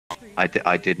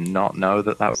I did not know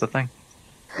that was the thing.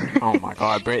 Oh my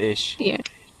god, British. Yeah.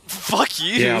 Fuck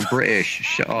you. Yeah, I'm British.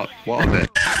 Shut up. What of it?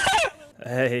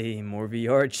 Hey, more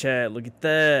VRChat. Look at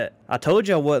that. I told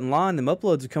you I wasn't lying. Them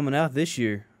uploads are coming out this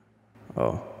year.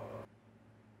 Oh.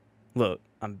 Look,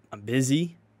 I'm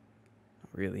busy.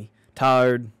 Not really.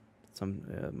 Tired.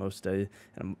 Most days.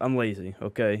 And I'm lazy,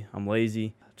 okay? I'm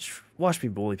lazy. Just watch me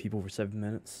bully people for 7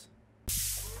 minutes.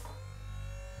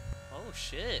 Oh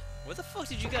shit. Where the fuck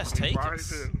did you guys take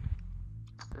us?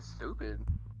 That's stupid.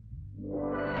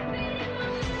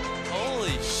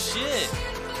 Holy shit.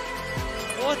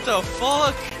 What the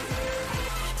fuck?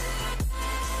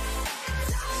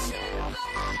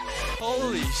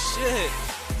 Holy shit.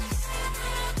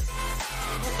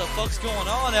 What the fuck's going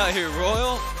on out here,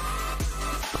 Royal?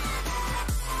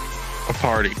 A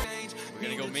party. We're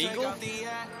gonna go mingle?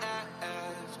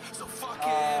 I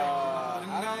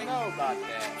don't know about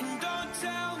that.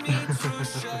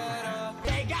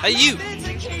 Hey you!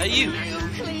 Hey you!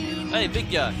 Hey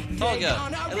big guy, tall guy.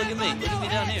 Hey look at me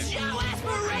down here.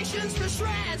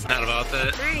 Not about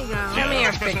that. There you go. Come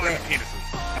here, Figlet.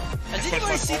 Did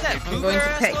anybody see that? I'm going to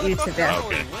pet you to death.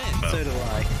 Okay. So do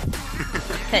I.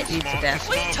 Pet you to death.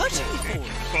 What are you touching me for?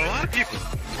 Well, a lot of people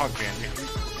hug man.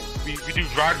 We do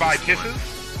drive-by kisses.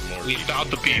 We about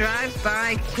to be.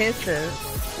 Drive-by kisses.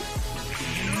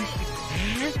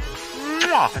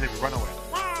 And then we run away.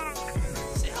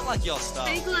 See, I like y'all style.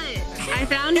 Figlet, I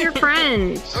found your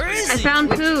friend. Where is he? I found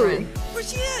Pooh.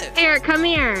 Where's he at? Here, come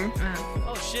here.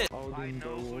 Oh shit. I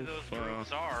know who those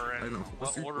groups are and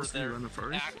what order they're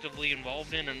actively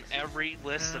involved in, and every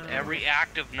list of every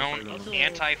active known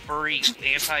anti-furry,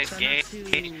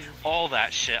 anti-gay, all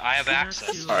that shit. I have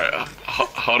access. Alright,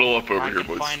 huddle up over here,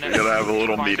 boys. We gotta have a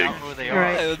little meeting.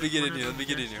 Alright. Hey, let me get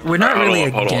in here. We're not really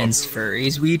Huddle up. against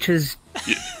furries, we just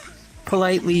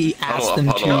politely ask them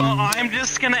huddle to... up. I'm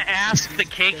just gonna ask the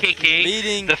KKK,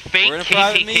 Meeting. the fake We're in a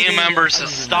private KKK meeting. members to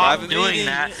stop Private doing meeting.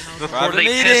 that before Private they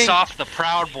meeting. piss off the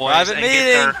Proud Boys Private and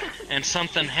get meeting. and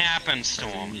something happens to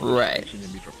them. Right.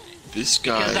 This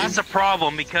Because guy. that's a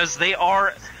problem, because there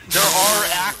are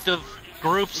active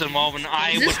groups involved, and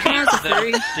I would this hate class for them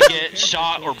free? to get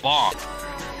shot or bombed.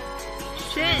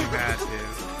 Shit.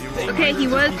 Okay, he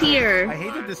was here. I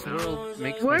hate that this world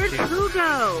makes Where did Pooh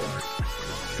go?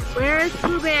 Where is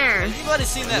Pooh Bear? Anybody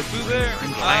seen that Pooh Bear?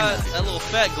 That little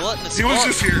fat gluttonous He was fuck?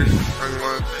 just here.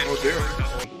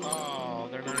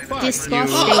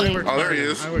 Disgusting. Oh, there he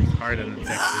is. I worked hard in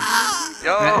Texas.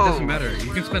 Yo! It doesn't matter.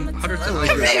 You can spend hundreds of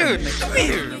Come here! Come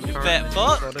here! You fat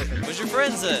fuck! Where's your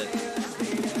friends at?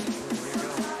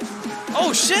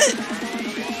 Oh shit!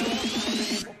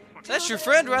 That's your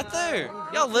friend right there!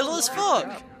 Y'all little as fuck!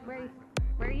 Where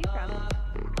are you from?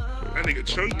 That nigga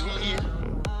choked.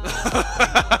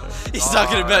 He's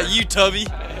talking about you, Tubby!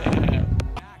 What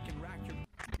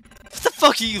the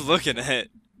fuck are you looking at?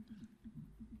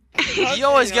 You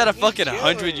always got a fucking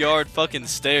 100-yard fucking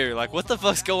stare. Like, what the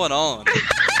fuck's going on?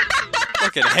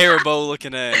 Fucking Haribo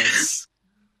looking ass.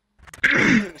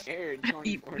 You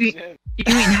mean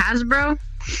Hasbro?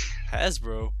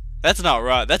 Hasbro? That's not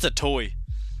right. That's a toy.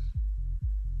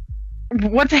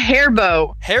 What's a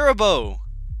Haribo? Haribo.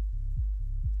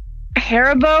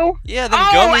 Haribo? Yeah, them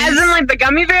Oh, gummies. as in like the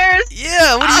gummy bears?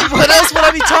 Yeah, what else would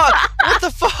I be talking? What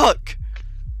the fuck?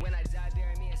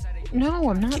 No,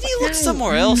 I'm not. Can you look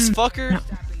somewhere else, fucker? No.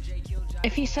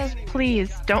 If he says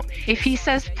please, don't. If he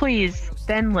says please,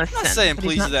 then listen. I'm not saying But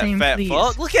he's please not to that saying fat please.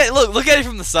 fuck. Look at it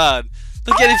from the side.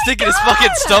 Look at him sticking his fucking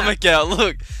stomach out.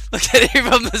 Look at him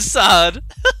from the side.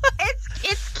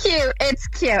 It's cute. It's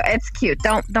cute. It's cute.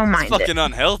 Don't mind Fucking it.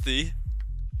 unhealthy.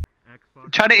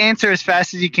 Try to answer as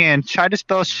fast as you can. Try to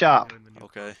spell shop.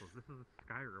 Okay.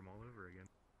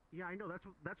 Yeah, I know.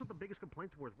 That's what the biggest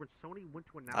complaints were. When Sony went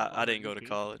to announce I didn't go to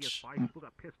college. PS5, people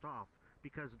got pissed off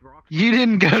because Rockstar. You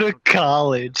didn't go to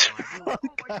college. Fuck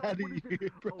out of here,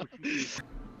 bro.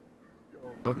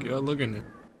 Fuck, you're looking at.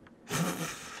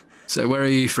 So where are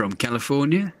you from?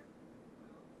 California?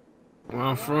 Where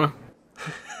I'm from?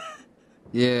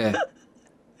 Yeah,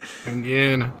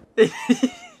 Indiana.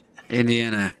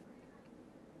 Indiana.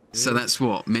 So that's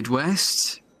what,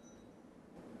 Midwest?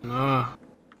 Nah.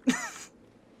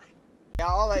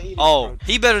 Oh,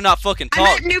 he better not fucking I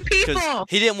talk. met new people. Because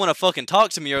he didn't want to fucking talk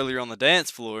to me earlier on the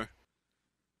dance floor.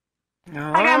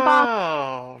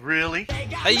 Oh, really?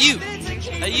 Hey you!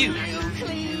 Hey you!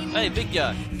 Hey big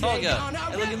guy, tall guy.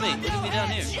 Hey look at me down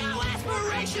here.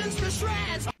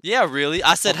 Yeah, really?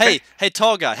 I said, hey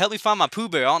tall guy, help me find my Pooh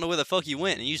Bear. I don't know where the fuck he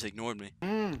went, and you just ignored me.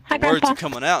 Hi, Words Grandpa. are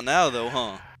coming out now though,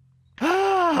 huh?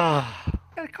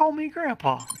 Gotta call me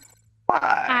Grandpa. Why?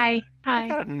 Hi. I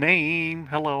got a name.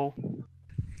 Hello.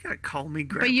 gotta call me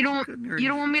Grandpa. But you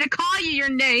don't want me to call you your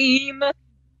name.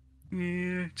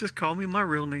 Yeah, just call me my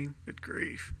real name. Good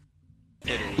grief.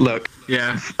 Look,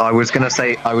 Yeah. I was gonna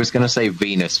say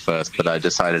Venus first, but I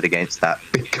decided against that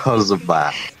because of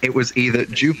that. It was either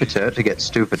Jupiter to get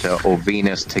stupider or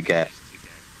Venus to get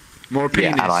more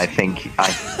penis. Yeah, and I think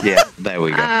there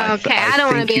we go. Okay, I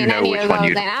don't want to be in any of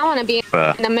those. Then I want to be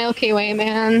in the Milky Way,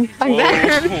 man. Fuck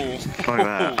that. Fuck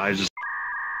that. I just.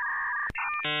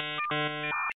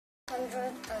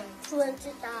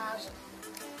 120,000.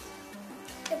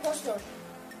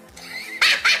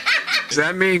 Does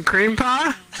that mean cream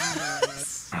pie?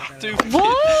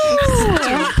 Whoa!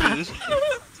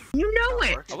 You know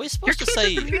it. Are we supposed to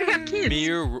say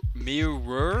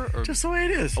mirror? Or just the way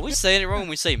it is. Are we saying it wrong when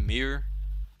we say mirror?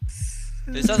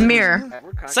 Mirror.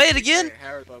 Say it again.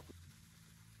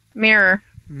 Mirror.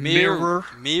 Mirror.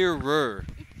 Mirror.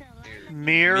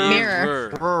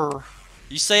 Mirror.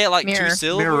 You say it like Mirror. 2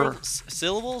 syllables?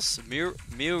 Syllables? Mirror.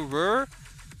 Mirror.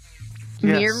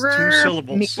 Yes, 2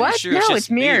 syllables. What? Sure, No, just it's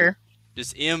mirror.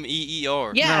 Just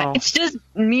M-E-E-R. Yeah, No. it's just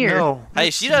mirror. No. Hey,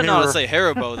 she doesn't know how to Mirror. say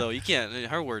Haribo though. You can't.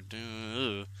 Her word.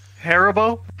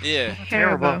 Haribo? Yeah.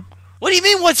 Haribo. What do you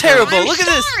mean? What's Haribo? I'm Look at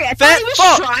this. sorry, I Fat thought he was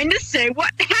fuck. trying to say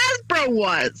what Hasbro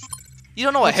was. You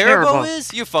don't know what What's Haribo Haribo?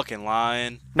 is? You're fucking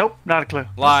lying. Nope, not a clue.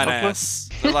 Lying No clue. ass.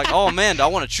 They're like, oh man, do I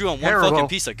want to chew on one Haribo. fucking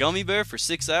piece of gummy bear for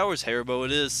 6 hours? Haribo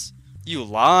it is. You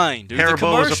lying, dude. Haribo The is a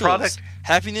commercials. product?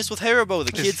 Happiness with Haribo,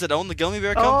 the kids that own the gummy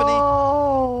bear company.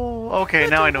 Oh, okay,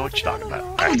 now I know what you're talking about.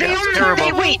 Oh, they own the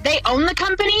company. Wait, they own the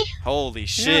company? Holy Yeah,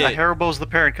 shit. Haribo's the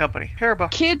parent company. Haribo.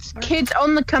 Kids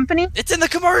own the company? It's in the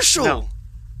commercial. No.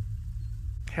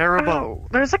 Haribo. Oh,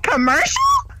 there's a commercial?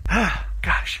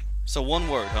 Gosh. So one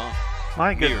word, huh?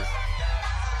 My goodness.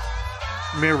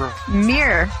 Mirror.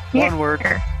 Mirror. One word.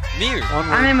 Mirror. One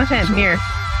word. I'm in with him. Mirror.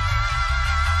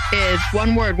 Is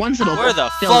one word, one syllable. Where the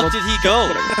Syllable. fuck did he go?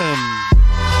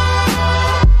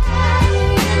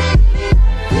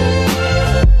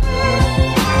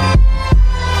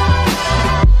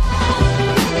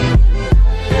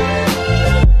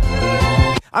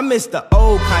 I miss the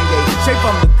old Kanye, straight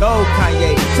from the gold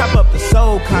Kanye. Chop up the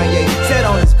soul Kanye, set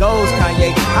on his goals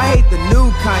Kanye. I hate the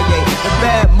new Kanye, the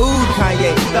bad mood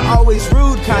Kanye, the always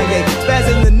rude Kanye, spaz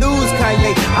in the news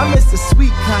Kanye. I miss the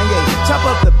sweet Kanye, chop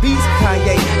up the beats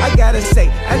Kanye. I gotta say,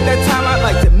 at that time I'd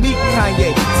like to meet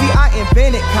Kanye. See, I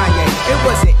invented Kanye, it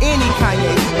wasn't any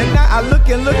Kanye. And now I look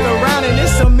around and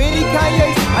there's so many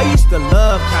Kanyes. I used to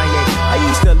love Kanye, I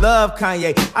used to love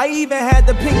Kanye. I even had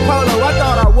the pink polo, I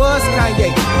thought I was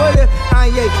Kanye. What if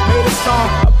Kanye made a song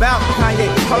about Kanye?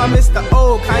 Call I miss the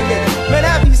old Kanye. Man,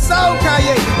 that be so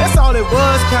Kanye. That's all it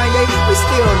was, Kanye. We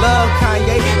still love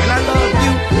Kanye. And I love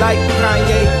you like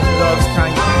Kanye loves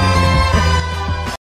Kanye.